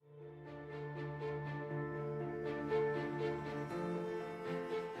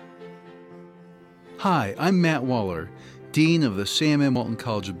Hi, I'm Matt Waller, Dean of the Sam M. Walton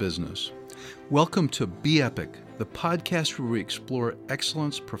College of Business. Welcome to Be Epic, the podcast where we explore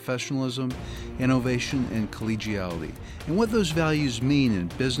excellence, professionalism, innovation, and collegiality, and what those values mean in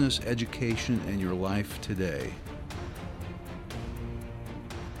business, education, and your life today.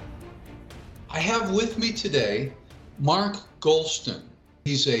 I have with me today Mark Goulston.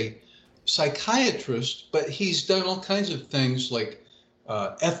 He's a psychiatrist, but he's done all kinds of things like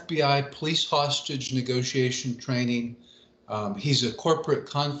FBI police hostage negotiation training. He's a corporate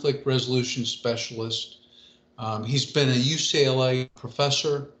conflict resolution specialist. He's been a UCLA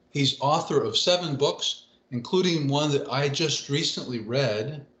professor. He's author of 7 books, including one that I just recently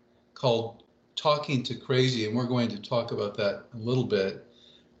read called Talking to Crazy, and we're going to talk about that a little bit.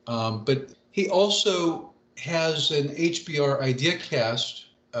 But he also has an HBR IdeaCast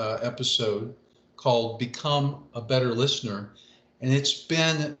episode called Become a Better Listener. And it's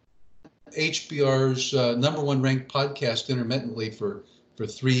been HBR's #1 ranked podcast intermittently for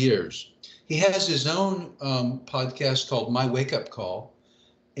 3 years. He has his own podcast called My Wake Up Call,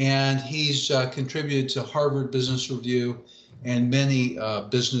 and he's contributed to Harvard Business Review and many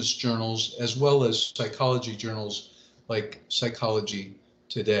business journals, as well as psychology journals like Psychology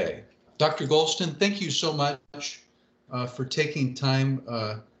Today. Dr. Goulston, thank you so much for taking time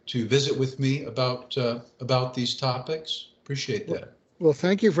to visit with me about these topics. Appreciate that. Well,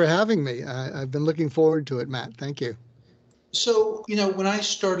 thank you for having me. I've been looking forward to it, Matt. Thank you. So, when I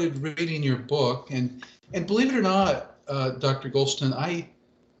started reading your book, and believe it or not, Dr. Goulston, I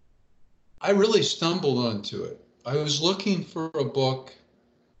really stumbled onto it. I was looking for a book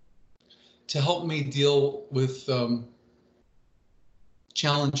to help me deal with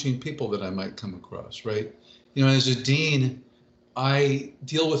challenging people that I might come across, right? As a dean, I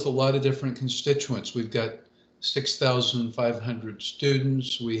deal with a lot of different constituents. We've got 6,500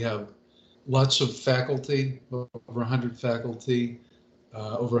 students. We have lots of faculty, over 100 faculty,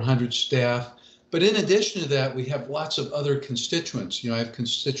 over 100 staff. But in addition to that, we have lots of other constituents. I have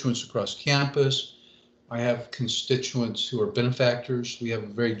constituents across campus. I have constituents who are benefactors. We have a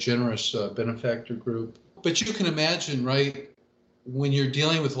very generous benefactor group. But you can imagine, right, when you're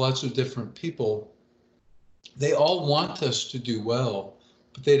dealing with lots of different people, they all want us to do well,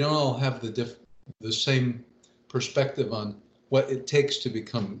 but they don't all have the same perspective on what it takes to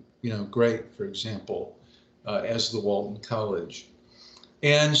become, great, for example, as the Walton College.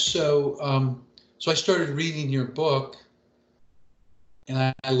 And so I started reading your book,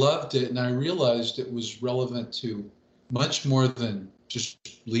 and I loved it, and I realized it was relevant to much more than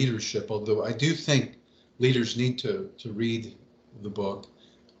just leadership, although I do think leaders need to read the book.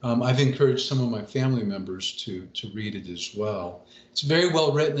 I've encouraged some of my family members to read it as well. It's very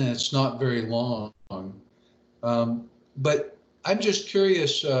well written, and it's not very long. But I'm just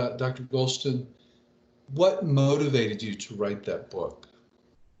curious, Dr. Goulston, what motivated you to write that book?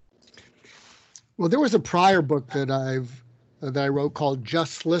 Well, there was a prior book that I wrote called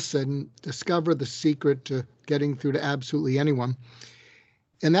Just Listen, Discover the Secret to Getting Through to Absolutely Anyone.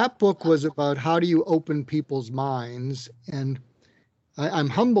 And that book was about how do you open people's minds. And I'm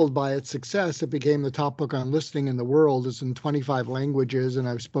humbled by its success. It became the top book on listening in the world. It's in 25 languages, and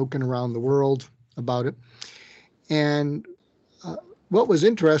I've spoken around the world about it. And what was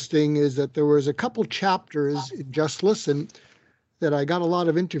interesting is that there was a couple chapters in Just Listen that I got a lot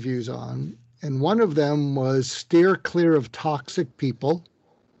of interviews on. And one of them was Steer Clear of Toxic People.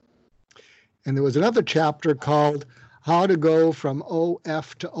 And there was another chapter called How to Go from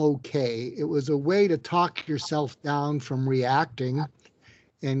OF to OK. It was a way to talk yourself down from reacting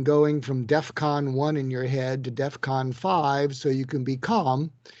and going from DEFCON 1 in your head to DEFCON 5 so you can be calm.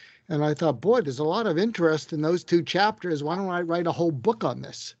 And I thought, boy, there's a lot of interest in those 2 chapters. Why don't I write a whole book on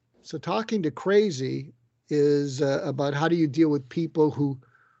this? So Talking to Crazy is about how do you deal with people who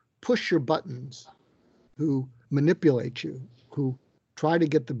push your buttons, who manipulate you, who try to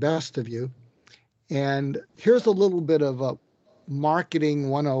get the best of you. And here's a little bit of a marketing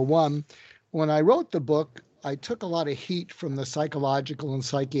 101. When I wrote the book, I took a lot of heat from the psychological and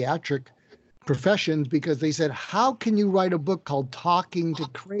psychiatric professions because they said, how can you write a book called Talking to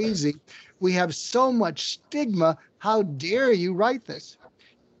Crazy? We have so much stigma. How dare you write this?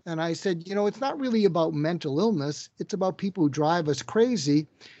 And I said, it's not really about mental illness. It's about people who drive us crazy.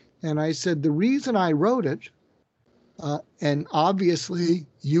 And I said, the reason I wrote it, and obviously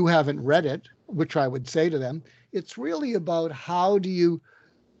you haven't read it, which I would say to them, it's really about how do you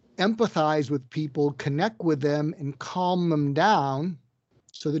empathize with people, connect with them, and calm them down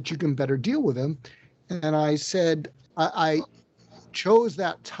so that you can better deal with them. And I said, I chose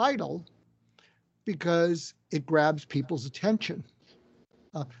that title because it grabs people's attention.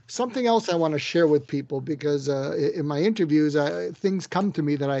 Something else I want to share with people, because in my interviews, things come to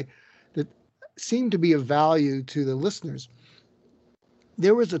me that seem to be of value to the listeners.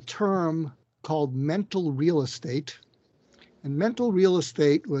 There was a term called mental real estate, and mental real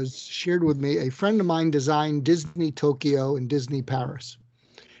estate was shared with me. A friend of mine designed Disney Tokyo and Disney Paris.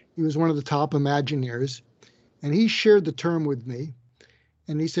 He was one of the top Imagineers, and he shared the term with me.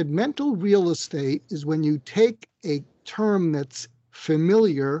 And he said, mental real estate is when you take a term that's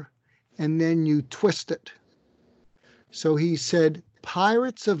familiar and then you twist it. So he said,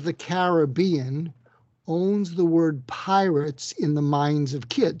 Pirates of the Caribbean owns the word pirates in the minds of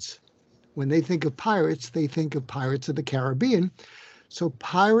kids. When they think of pirates, they think of Pirates of the Caribbean. So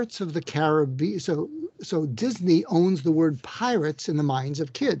Pirates of the Caribbean, so Disney owns the word pirates in the minds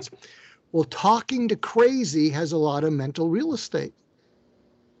of kids. Well, Talking to Crazy has a lot of mental real estate.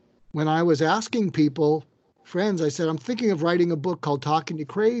 When I was asking people, friends, I said, I'm thinking of writing a book called Talking to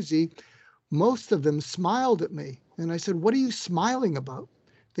Crazy. Most of them smiled at me. And I said, what are you smiling about?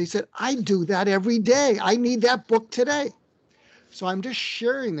 They said, I do that every day. I need that book today. So I'm just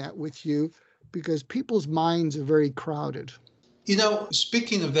sharing that with you because people's minds are very crowded. You know,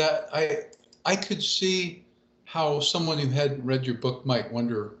 speaking of that, I could see how someone who hadn't read your book might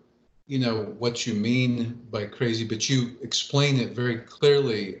wonder, you know, what you mean by crazy, but you explain it very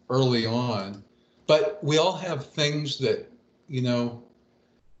clearly early on. But we all have things that, you know,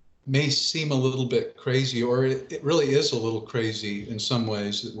 may seem a little bit crazy, or it really is a little crazy in some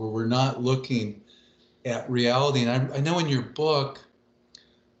ways, where we're not looking at reality. And I know in your book,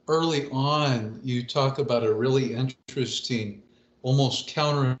 early on, you talk about a really interesting, almost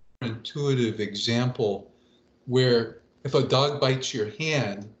counterintuitive example where if a dog bites your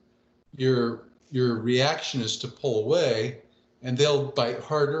hand, your reaction is to pull away, and they'll bite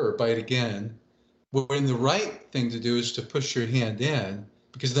harder or bite again. When the right thing to do is to push your hand in,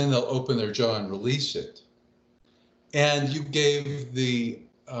 because then they'll open their jaw and release it. And you gave the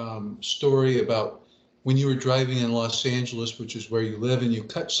story about when you were driving in Los Angeles, which is where you live, and you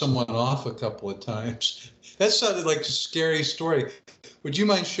cut someone off a couple of times. That sounded like a scary story. Would you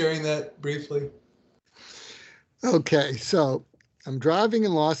mind sharing that briefly? Okay, so I'm driving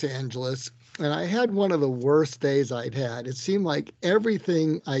in Los Angeles, and I had one of the worst days I'd had. It seemed like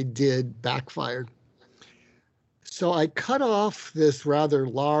everything I did backfired. So I cut off this rather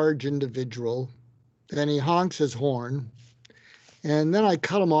large individual, then he honks his horn, and then I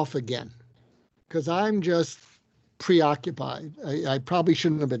cut him off again because I'm just preoccupied. I probably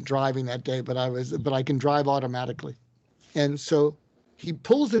shouldn't have been driving that day, but I can drive automatically. And so he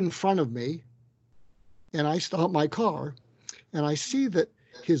pulls in front of me, and I stop my car, and I see that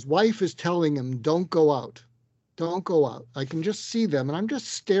his wife is telling him, don't go out. Don't go out. I can just see them, and I'm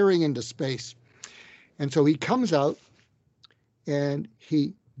just staring into space. And so he comes out, and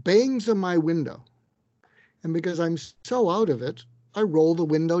he bangs on my window. And because I'm so out of it, I roll the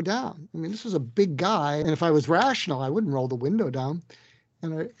window down. I mean, this is a big guy, and if I was rational, I wouldn't roll the window down.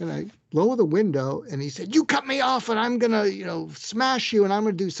 And I lower the window, and he said, you cut me off, and I'm going to, smash you, and I'm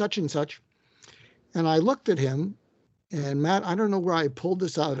going to do such and such. And I looked at him, and Matt, I don't know where I pulled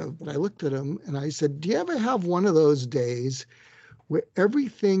this out of, but I looked at him, and I said, do you ever have one of those days where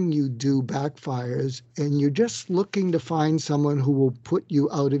everything you do backfires, and you're just looking to find someone who will put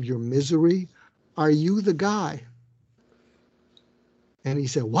you out of your misery? Are you the guy? And he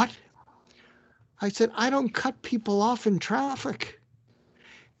said, what? I said, I don't cut people off in traffic.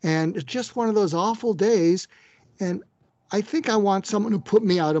 And it's just one of those awful days. And I think I want someone to put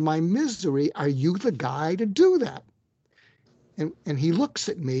me out of my misery. Are you the guy to do that? And he looks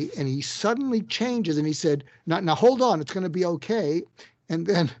at me and he suddenly changes and he said, now hold on, it's going to be okay. And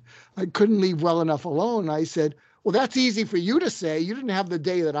then I couldn't leave well enough alone. I said, well, that's easy for you to say. You didn't have the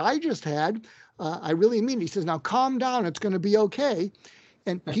day that I just had. I really mean it. He says, now calm down, it's going to be okay.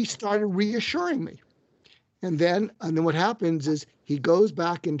 And he started reassuring me. And then what happens is he goes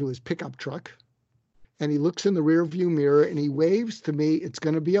back into his pickup truck and he looks in the rear view mirror and he waves to me, it's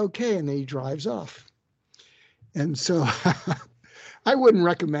going to be okay. And then he drives off. And so I wouldn't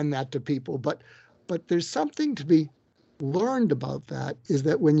recommend that to people, but there's something to be learned about that, is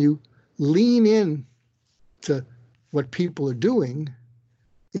that when you lean in to what people are doing,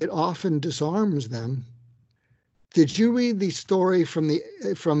 it often disarms them. Did you read the story from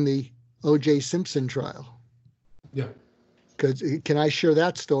the O.J. Simpson trial? Yeah. Can I share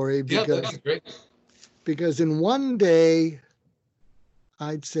that story? Yeah, that's great. Because in one day,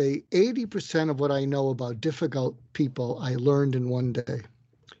 I'd say 80% of what I know about difficult people I learned in one day.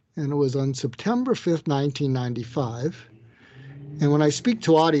 And it was on September 5th, 1995. And when I speak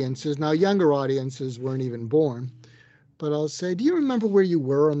to audiences, now younger audiences weren't even born, but I'll say, do you remember where you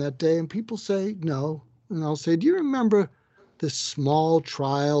were on that day? And people say, no. And I'll say, do you remember this small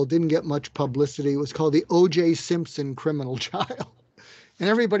trial? Didn't get much publicity. It was called the O.J. Simpson criminal trial. And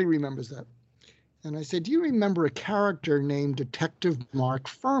everybody remembers that. And I said, do you remember a character named Detective Mark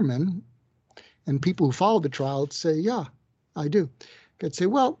Fuhrman? And people who followed the trial would say, yeah, I do. I'd say,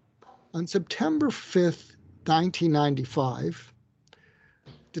 well, on September 5th, 1995,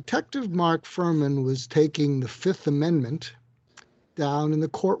 Detective Mark Fuhrman was taking the Fifth Amendment down in the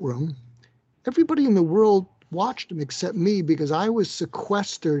courtroom. Everybody in the world watched him except me because I was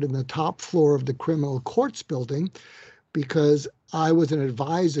sequestered in the top floor of the criminal courts building because I was an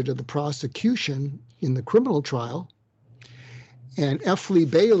advisor to the prosecution in the criminal trial. And F. Lee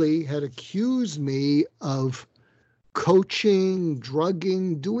Bailey had accused me of coaching,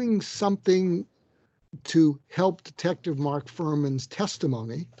 drugging, doing something to help Detective Mark Fuhrman's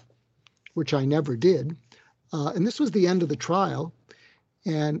testimony, which I never did. And this was the end of the trial.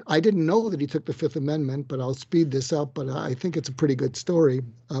 And I didn't know that he took the Fifth Amendment, but I'll speed this up, but I think it's a pretty good story.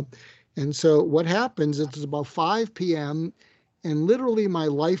 And so what happens is it's about 5 p.m., and literally my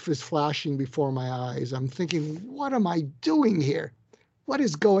life is flashing before my eyes. I'm thinking, what am I doing here? What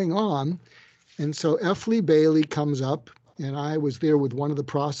is going on? And so F. Lee Bailey comes up, and I was there with one of the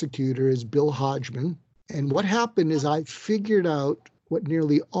prosecutors, Bill Hodgman. And what happened is I figured out what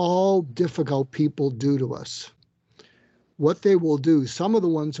nearly all difficult people do to us. What they will do, some of the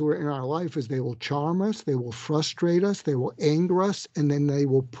ones who are in our life, is they will charm us, they will frustrate us, they will anger us, and then they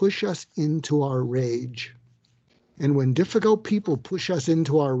will push us into our rage. And when difficult people push us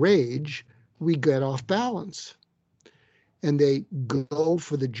into our rage, we get off balance. And they go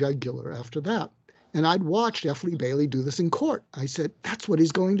for the jugular after that. And I'd watched F. Lee Bailey do this in court. I said, that's what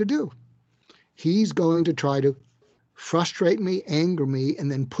he's going to do. He's going to try to frustrate me, anger me,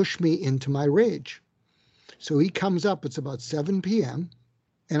 and then push me into my rage. So he comes up, it's about 7 p.m.,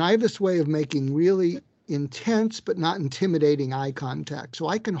 and I have this way of making really intense but not intimidating eye contact. So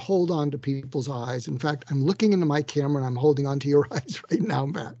I can hold on to people's eyes. In fact, I'm looking into my camera and I'm holding on to your eyes right now,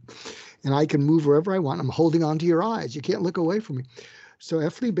 Matt. And I can move wherever I want. I'm holding on to your eyes. You can't look away from me. So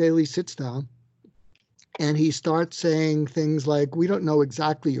F. Lee Bailey sits down and he starts saying things like, we don't know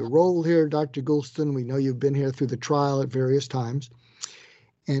exactly your role here, Dr. Goulston. We know you've been here through the trial at various times.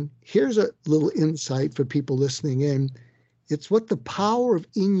 And here's a little insight for people listening in. It's what the power of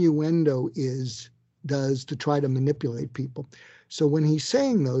innuendo does to try to manipulate people. So when he's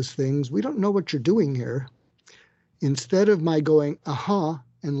saying those things, we don't know what you're doing here. Instead of my going,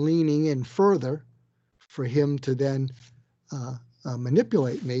 and leaning in further for him to then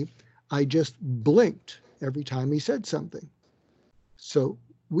manipulate me, I just blinked every time he said something. So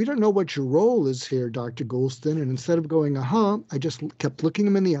we don't know what your role is here, Dr. Goulston. And instead of going, I just kept looking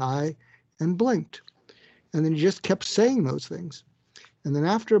him in the eye and blinked. And then he just kept saying those things. And then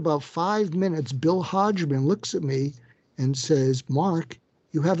after about 5 minutes, Bill Hodgman looks at me and says, Mark,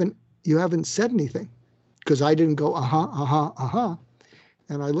 you haven't said anything. Because I didn't go,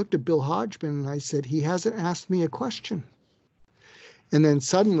 And I looked at Bill Hodgman and I said, he hasn't asked me a question. And then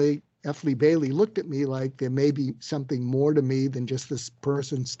suddenly, F. Lee Bailey looked at me like there may be something more to me than just this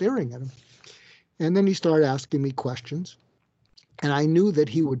person staring at him. And then he started asking me questions. And I knew that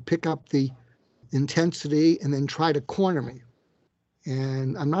he would pick up the intensity and then try to corner me.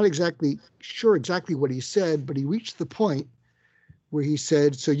 And I'm not sure exactly what he said, but he reached the point where he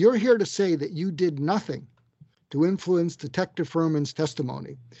said, so you're here to say that you did nothing to influence Detective Fuhrman's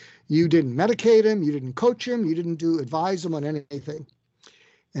testimony. You didn't medicate him, you didn't coach him, you didn't advise him on anything.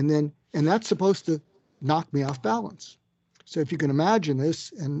 And that's supposed to knock me off balance. So if you can imagine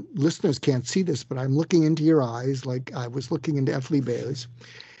this, and listeners can't see this, but I'm looking into your eyes like I was looking into F. Lee Bailey's.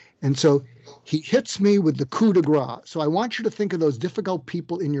 And so he hits me with the coup de grace. So I want you to think of those difficult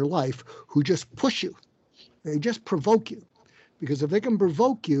people in your life who just push you. They just provoke you. Because if they can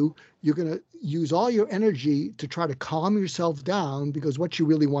provoke you, you're going to use all your energy to try to calm yourself down, because what you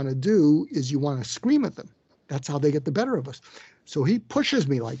really want to do is you want to scream at them. That's how they get the better of us. So he pushes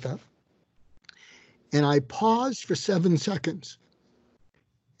me like that. And I paused for 7 seconds.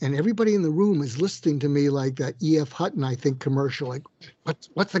 And everybody in the room is listening to me like that E.F. Hutton, I think, commercial. Like,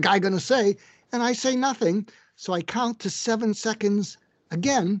 what's the guy going to say? And I say nothing. So I count to 7 seconds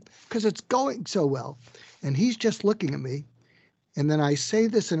again, because it's going so well. And he's just looking at me. And then I say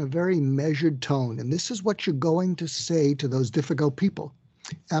this in a very measured tone. And this is what you're going to say to those difficult people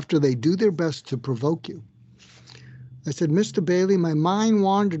after they do their best to provoke you. I said, Mr. Bailey, my mind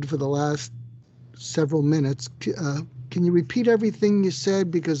wandered for the last several minutes. Can you repeat everything you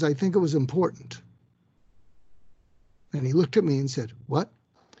said? Because I think it was important. And he looked at me and said, what?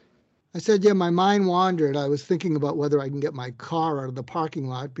 I said, yeah, my mind wandered. I was thinking about whether I can get my car out of the parking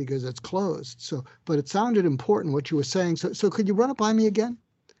lot because it's closed. So, but it sounded important what you were saying. So could you run it by me again?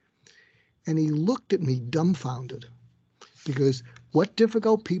 And he looked at me dumbfounded because what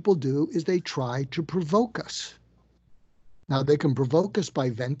difficult people do is they try to provoke us. Now, they can provoke us by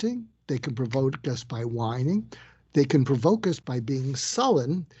venting. They can provoke us by whining. They can provoke us by being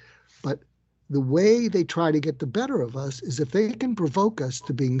sullen. But the way they try to get the better of us is if they can provoke us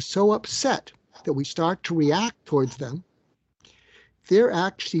to being so upset that we start to react towards them, they're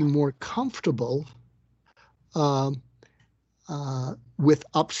actually more comfortable with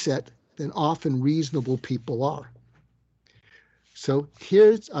upset than often reasonable people are. So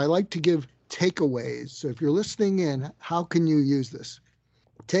I like to give takeaways. So if you're listening in, how can you use this?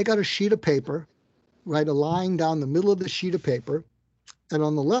 Take out a sheet of paper, write a line down the middle of the sheet of paper, and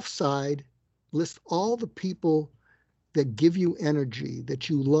on the left side, list all the people that give you energy, that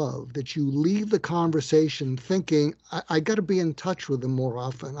you love, that you leave the conversation thinking, I got to be in touch with them more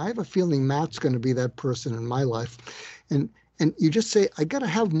often. I have a feeling Matt's going to be that person in my life. And you just say, I got to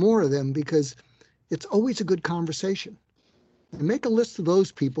have more of them because it's always a good conversation. And make a list of those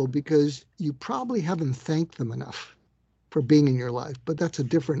people because you probably haven't thanked them enough for being in your life, but that's a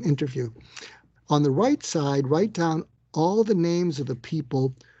different interview. On the right side, write down all the names of the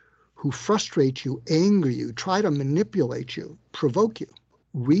people who frustrate you, anger you, try to manipulate you, provoke you.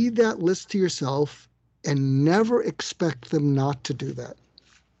 Read that list to yourself and never expect them not to do that.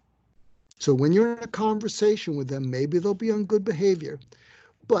 So when you're in a conversation with them, maybe they'll be on good behavior,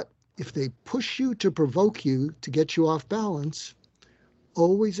 but if they push you to provoke you to get you off balance,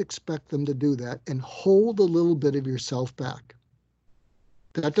 always expect them to do that and hold a little bit of yourself back.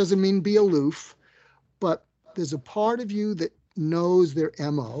 That doesn't mean be aloof, but there's a part of you that knows their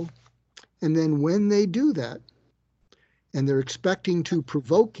MO. And then when they do that, and they're expecting to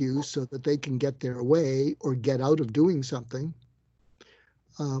provoke you so that they can get their way or get out of doing something,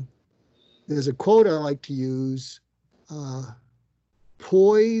 there's a quote I like to use,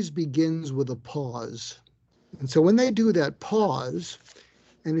 poise begins with a pause. And so when they do that pause,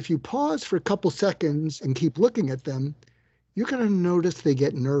 and if you pause for a couple seconds and keep looking at them, you're going to notice they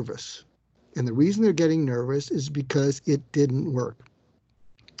get nervous. And the reason they're getting nervous is because it didn't work.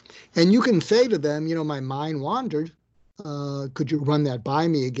 And you can say to them, my mind wandered. Could you run that by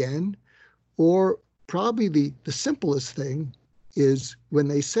me again? Or probably the simplest thing is when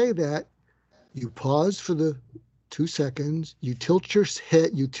they say that, you pause for the 2 seconds, you tilt your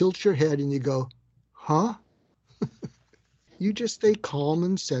head and you go, huh? You just stay calm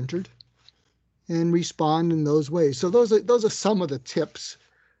and centered and respond in those ways. So those are some of the tips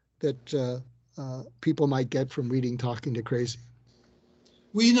that people might get from reading Talking to Crazy.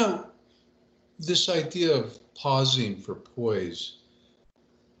 Well, this idea of pausing for poise,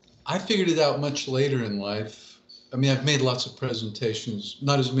 I figured it out much later in life. I mean, I've made lots of presentations,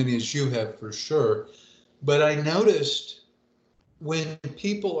 not as many as you have for sure, but I noticed when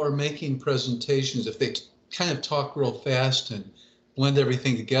people are making presentations, if they kind of talk real fast and blend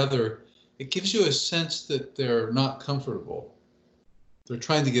everything together, it gives you a sense that they're not comfortable. They're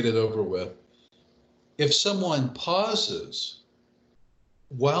trying to get it over with. If someone pauses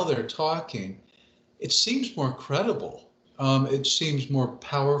while they're talking, it seems more credible. It seems more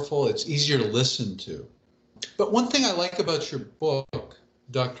powerful. It's easier to listen to. But one thing I like about your book,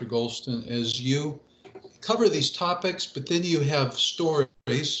 Dr. Goulston, is you cover these topics, but then you have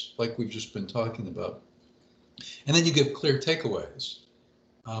stories like we've just been talking about. And then you give clear takeaways.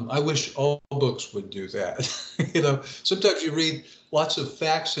 I wish all books would do that. Sometimes you read lots of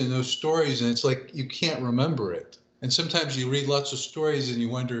facts in those stories and it's like you can't remember it. And sometimes you read lots of stories and you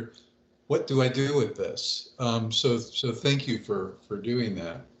wonder, what do I do with this? So thank you for doing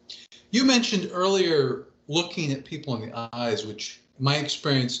that. You mentioned earlier looking at people in the eyes, which my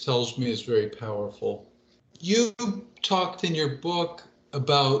experience tells me is very powerful. You talked in your book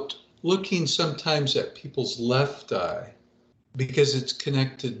about looking sometimes at people's left eye because it's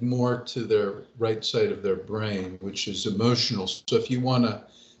connected more to their right side of their brain, which is emotional. So if you want to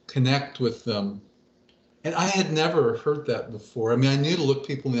connect with them, and I had never heard that before. I mean, I knew to look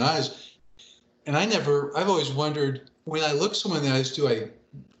people in the eyes, and I've always wondered, when I look someone in the eyes, do I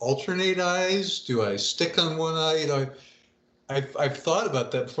alternate eyes? Do I stick on one eye? I've thought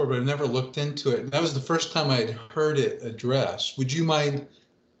about that before, but I've never looked into it. And that was the first time I'd heard it addressed. Would you mind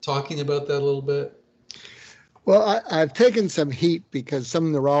talking about that a little bit? Well, I've taken some heat because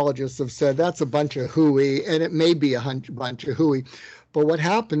some neurologists have said that's a bunch of hooey, and it may be a bunch of hooey. But what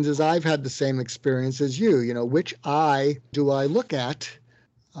happens is I've had the same experience as you. Which eye do I look at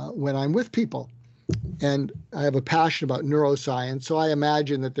when I'm with people? And I have a passion about neuroscience, so I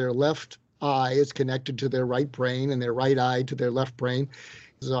imagine that their left eye is connected to their right brain and their right eye to their left brain.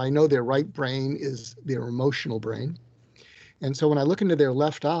 So I know their right brain is their emotional brain. And so when I look into their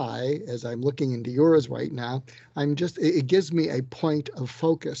left eye, as I'm looking into yours right now, it gives me a point of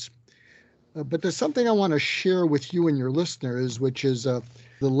focus. But there's something I want to share with you and your listeners, which is the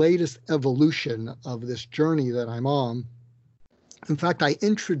latest evolution of this journey that I'm on. In fact, I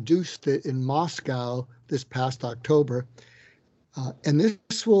introduced it in Moscow this past October. And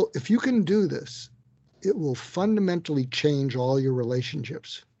this will, if you can do this, it will fundamentally change all your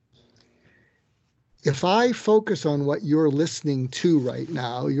relationships. If I focus on what you're listening to right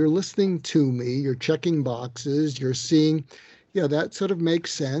now, you're listening to me, you're checking boxes, you're seeing, that sort of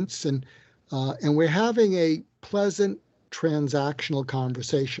makes sense. And we're having a pleasant transactional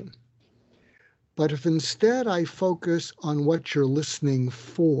conversation. But if instead I focus on what you're listening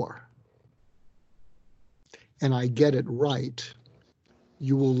for and I get it right,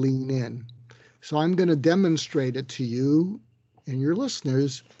 you will lean in. So I'm going to demonstrate it to you and your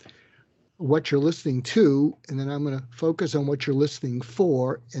listeners, what you're listening to, and then I'm going to focus on what you're listening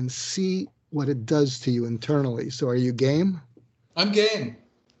for and see what it does to you internally. So are you game? I'm game.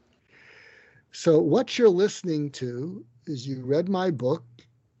 So what you're listening to is you read my book,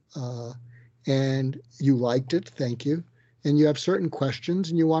 and you liked it, thank you. And you have certain questions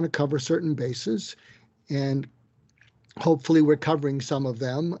and you want to cover certain bases. And hopefully we're covering some of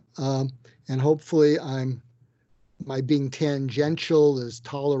them. And hopefully my being tangential is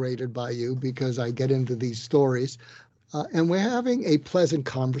tolerated by you because I get into these stories. And we're having a pleasant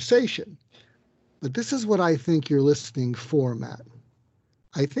conversation. But this is what I think you're listening for, Matt.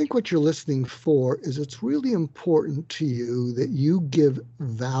 I think what you're listening for is it's really important to you that you give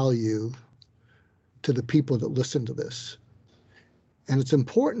value to the people that listen to this. And it's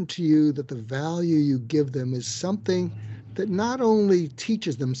important to you that the value you give them is something that not only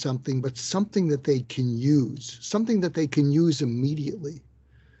teaches them something, but something that they can use, something that they can use immediately,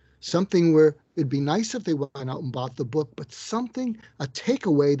 something where it'd be nice if they went out and bought the book, but something, a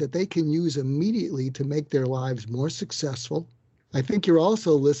takeaway that they can use immediately to make their lives more successful. I think you're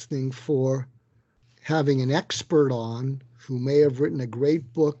also listening for having an expert on who may have written a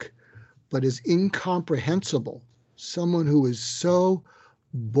great book but is incomprehensible, someone who is so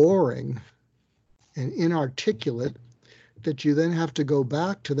boring and inarticulate that you then have to go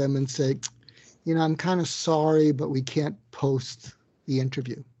back to them and say, I'm kind of sorry, but we can't post the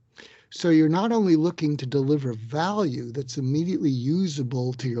interview. So you're not only looking to deliver value that's immediately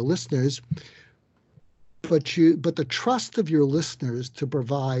usable to your listeners, but the trust of your listeners to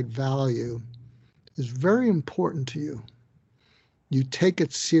provide value is very important to you. You take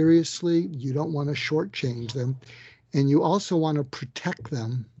it seriously. You don't want to shortchange them. And you also want to protect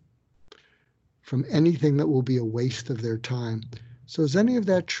them from anything that will be a waste of their time. So is any of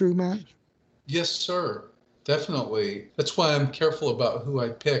that true, Matt? Yes, sir. Definitely. That's why I'm careful about who I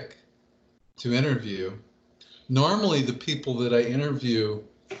pick to interview. Normally, the people that I interview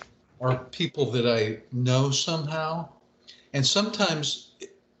are people that I know somehow. And sometimes,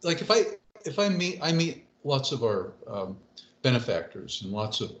 like if I meet lots of our benefactors and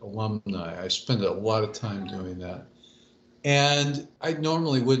lots of alumni. I spend a lot of time doing that. And I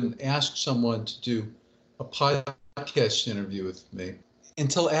normally wouldn't ask someone to do a podcast interview with me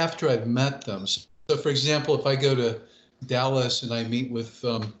until after I've met them. So for example, if I go to Dallas and I meet with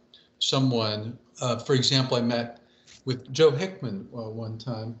someone, for example, I met with Joe Hickman one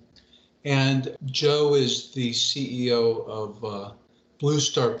time. And Joe is the CEO of Blue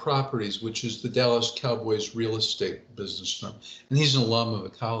Star Properties, which is the Dallas Cowboys real estate business firm. And he's an alum of the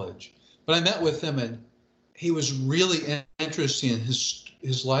college. But I met with him and he was really interesting.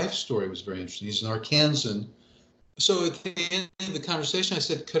 His life story was very interesting. He's an Arkansan. So at the end of the conversation, I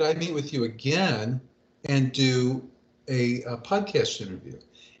said, could I meet with you again and do a podcast interview?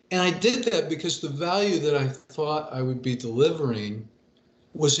 And I did that because the value that I thought I would be delivering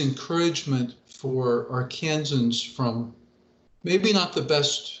was encouragement for Arkansans from maybe not the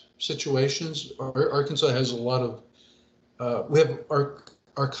best situations. Arkansas has a lot of, we have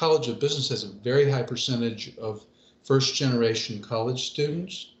our College of Business has a very high percentage of first generation college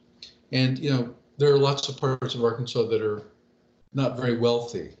students. And, there are lots of parts of Arkansas that are not very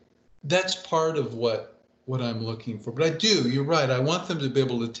wealthy. That's part of what I'm looking for. But you're right. I want them to be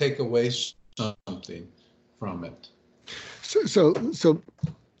able to take away something from it. So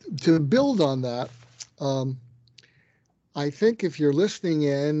to build on that, I think if you're listening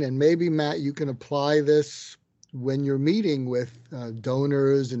in, and maybe Matt, you can apply this when you're meeting with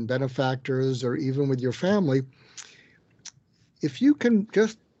donors and benefactors, or even with your family, if you can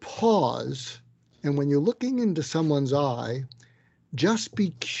just pause And when you're looking into someone's eye, just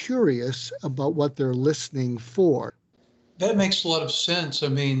be curious about what they're listening for. That makes a lot of sense. I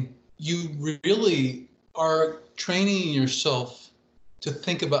mean, you really are training yourself to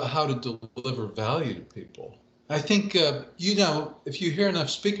think about how to deliver value to people. I think, if you hear enough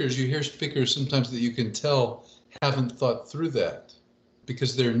speakers, you hear speakers sometimes that you can tell haven't thought through that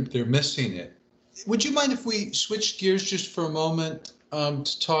because they're missing it. Would you mind if we switch gears just for a moment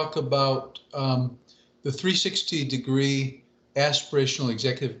to talk about the 360-degree aspirational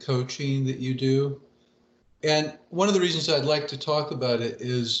executive coaching that you do? And one of the reasons I'd like to talk about it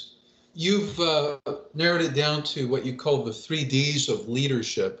is you've narrowed it down to what you call the 3Ds of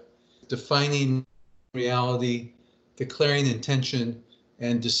leadership: defining reality, declaring intention,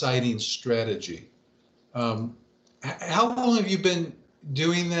 and deciding strategy. How long have you been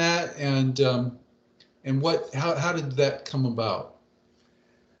doing that, and how did that come about?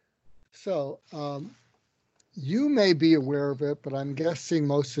 So you may be aware of it, but I'm guessing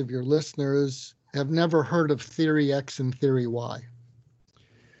most of your listeners have never heard of Theory X and Theory Y.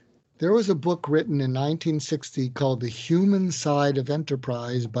 There was a book written in 1960 called The Human Side of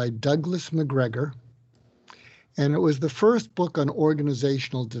Enterprise by Douglas McGregor, and it was the first book on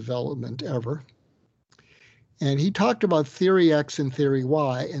organizational development ever. And he talked about Theory X and Theory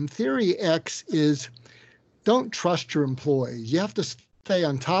Y. And Theory X is don't trust your employees. You have to stay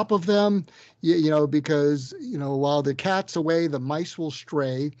on top of them, because, while the cat's away, the mice will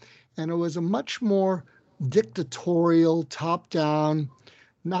stray. And it was a much more dictatorial, top-down,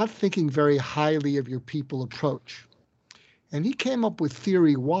 not thinking very highly of your people approach. And he came up with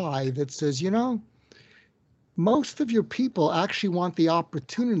Theory Y that says, most of your people actually want the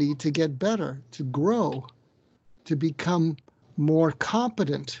opportunity to get better, to grow, to become more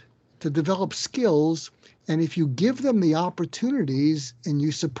competent, to develop skills. And if you give them the opportunities and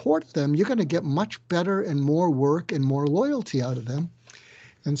you support them, you're going to get much better and more work and more loyalty out of them.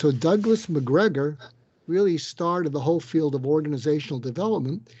 And so Douglas McGregor really started the whole field of organizational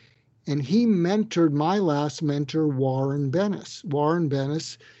development, and he mentored my last mentor, Warren Bennis. Warren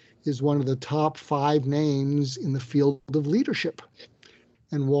Bennis is one of the top 5 names in the field of leadership.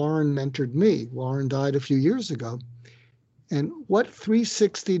 And Warren mentored me. Warren died a few years ago. And what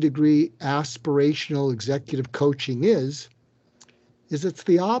 360-degree aspirational executive coaching is it's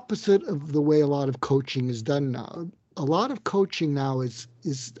the opposite of the way a lot of coaching is done now. A lot of coaching now is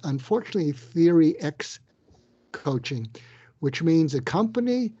unfortunately Theory X coaching, which means a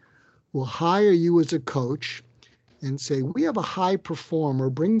company will hire you as a coach and say, we have a high performer,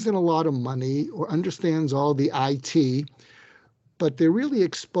 brings in a lot of money or understands all the IT, but they're really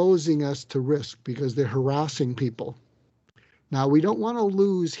exposing us to risk because they're harassing people. Now, we don't want to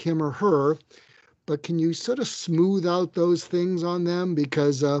lose him or her, but can you sort of smooth out those things on them?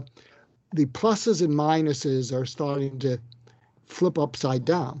 Because the pluses and minuses are starting to flip upside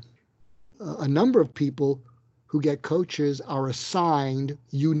down. A number of people who get coaches are assigned,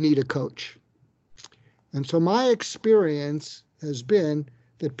 you need a coach. And so my experience has been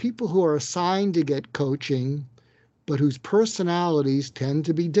that people who are assigned to get coaching, but whose personalities tend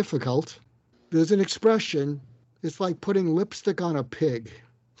to be difficult, there's an expression, it's like putting lipstick on a pig.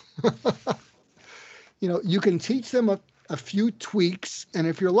 You can teach them a few tweaks, and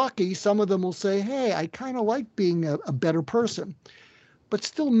if you're lucky, some of them will say, hey, I kind of like being a better person. But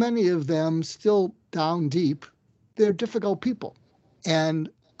still, many of them, still down deep, they're difficult people. And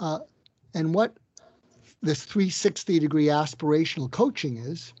what this 360-degree aspirational coaching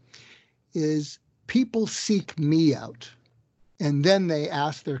is people seek me out. And then they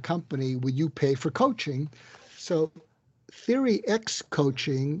ask their company, will you pay for coaching? So Theory X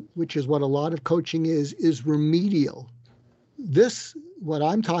coaching, which is what a lot of coaching is remedial. What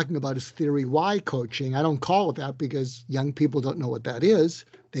I'm talking about is Theory Y coaching. I don't call it that because young people don't know what that is.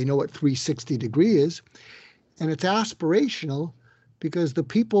 They know what 360-degree is. And it's aspirational because the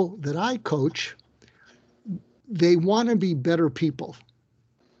people that I coach, they want to be better people.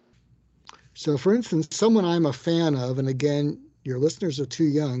 So for instance, someone I'm a fan of, and again, your listeners are too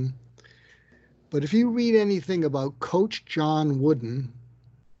young, but if you read anything about Coach John Wooden,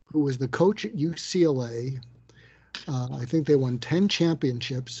 who was the coach at UCLA, I think they won 10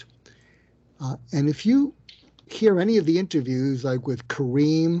 championships. And if you hear any of the interviews, like with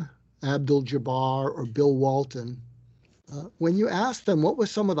Kareem Abdul-Jabbar or Bill Walton, when you ask them what were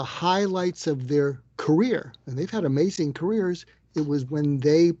some of the highlights of their career, and they've had amazing careers, it was when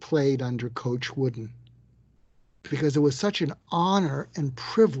they played under Coach Wooden. Because it was such an honor and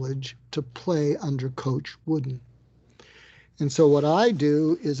privilege to play under Coach Wooden. And so what I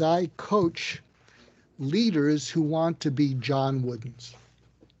do is I coach leaders who want to be John Woodens.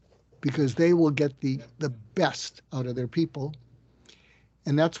 because they will get the best out of their people.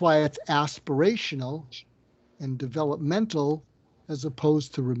 And that's why it's aspirational and developmental as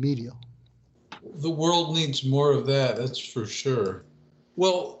opposed to remedial. The world needs more of that, that's for sure.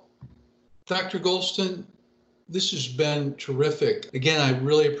 Well, Dr. Golston, this has been terrific. Again, I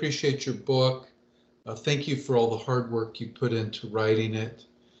really appreciate your book. Thank you for all the hard work you put into writing it.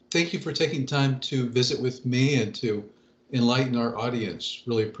 Thank you for taking time to visit with me and to enlighten our audience.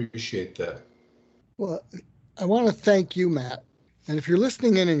 Really appreciate that. Well, I want to thank you, Matt. And if you're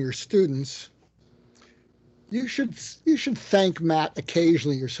listening in and your students, you should thank Matt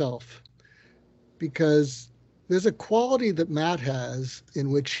occasionally yourself, because there's a quality that Matt has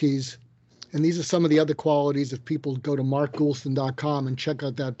in which and these are some of the other qualities if people go to markgoulston.com and check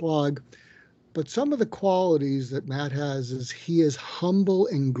out that blog. But some of the qualities that Matt has is he is humble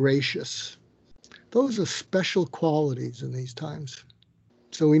and gracious. Those are special qualities in these times.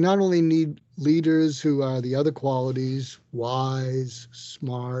 So we not only need leaders who are the other qualities, wise,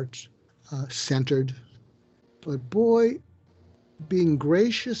 smart, centered, but boy, being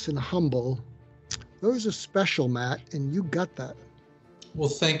gracious and humble, those are special, Matt, and you got that. Well,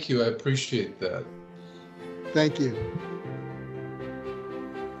 thank you. I appreciate that. Thank you.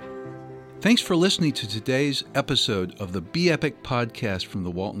 Thanks for listening to today's episode of the Be Epic podcast from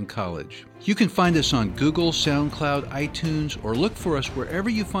the Walton College. You can find us on Google, SoundCloud, iTunes, or look for us wherever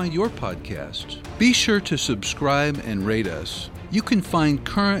you find your podcasts. Be sure to subscribe and rate us. You can find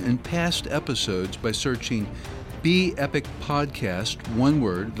current and past episodes by searching Be Epic Podcast, one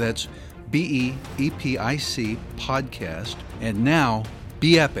word, that's BEEPIC podcast, and now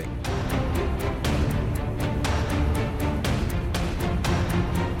Be Epic.